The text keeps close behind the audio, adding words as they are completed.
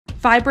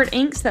vibrant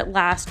inks that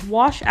last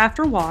wash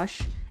after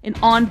wash, an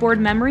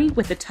onboard memory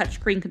with a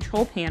touchscreen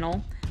control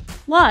panel,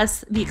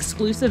 plus the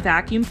exclusive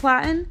vacuum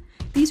platen.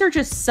 These are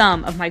just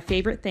some of my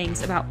favorite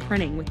things about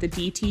printing with the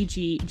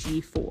DTG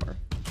G4.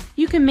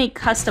 You can make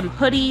custom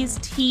hoodies,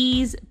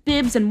 tees,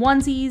 bibs and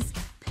onesies,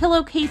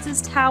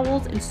 pillowcases,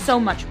 towels, and so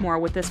much more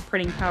with this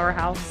printing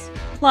powerhouse.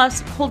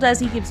 Plus,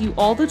 ColDesi gives you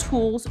all the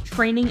tools,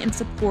 training, and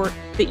support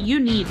that you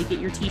need to get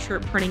your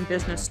t-shirt printing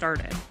business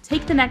started.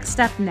 Take the next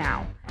step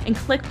now and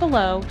click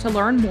below to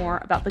learn more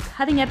about the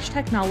cutting-edge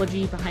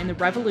technology behind the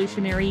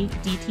revolutionary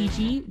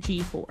DTG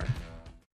G4.